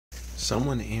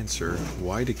Someone answer,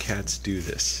 why do cats do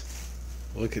this?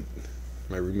 Look at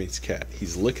my roommate's cat.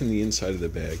 He's licking the inside of the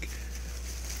bag.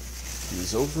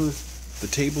 He's over the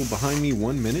table behind me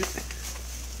 1 minute,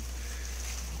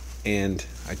 and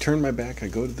I turn my back, I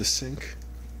go to the sink.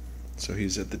 So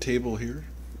he's at the table here.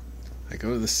 I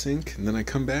go to the sink, and then I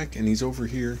come back, and he's over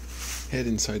here, head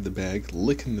inside the bag,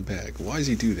 licking the bag. Why does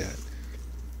he do that?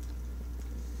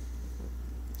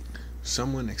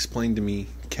 Someone explained to me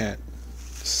cat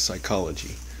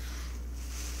psychology.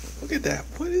 Look at that.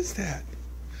 What is that?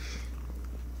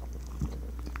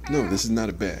 No, this is not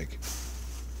a bag.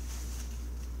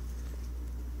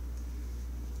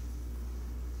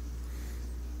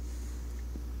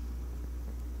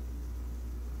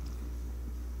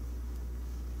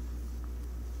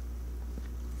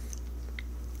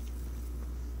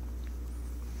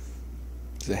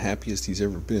 He's the happiest he's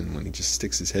ever been when he just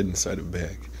sticks his head inside a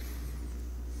bag.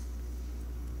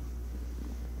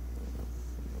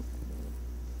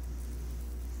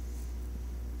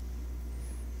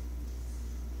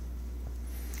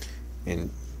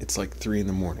 And it's like 3 in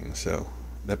the morning, so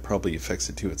that probably affects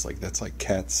it too. It's like, that's like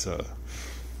cats,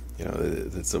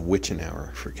 that's a witching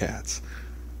hour for cats.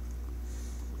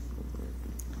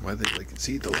 Why they like,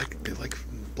 see, they like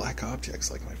black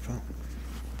objects like my phone.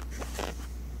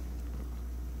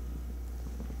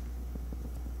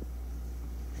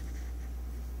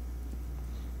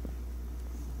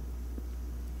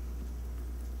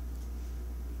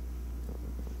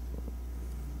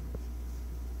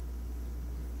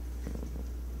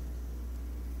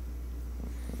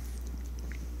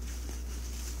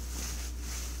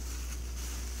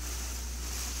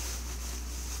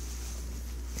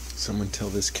 Someone tell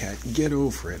this cat, get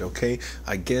over it, okay?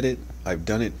 I get it. I've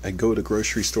done it. I go to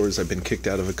grocery stores. I've been kicked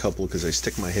out of a couple because I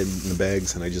stick my head in the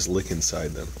bags and I just lick inside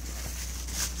them.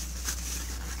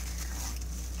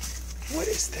 What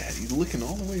is that? He's licking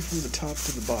all the way from the top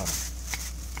to the bottom.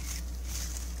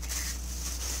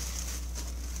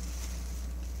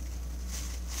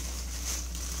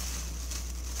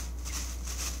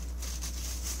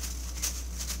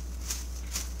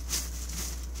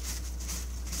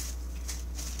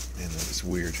 Man, that is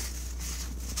weird.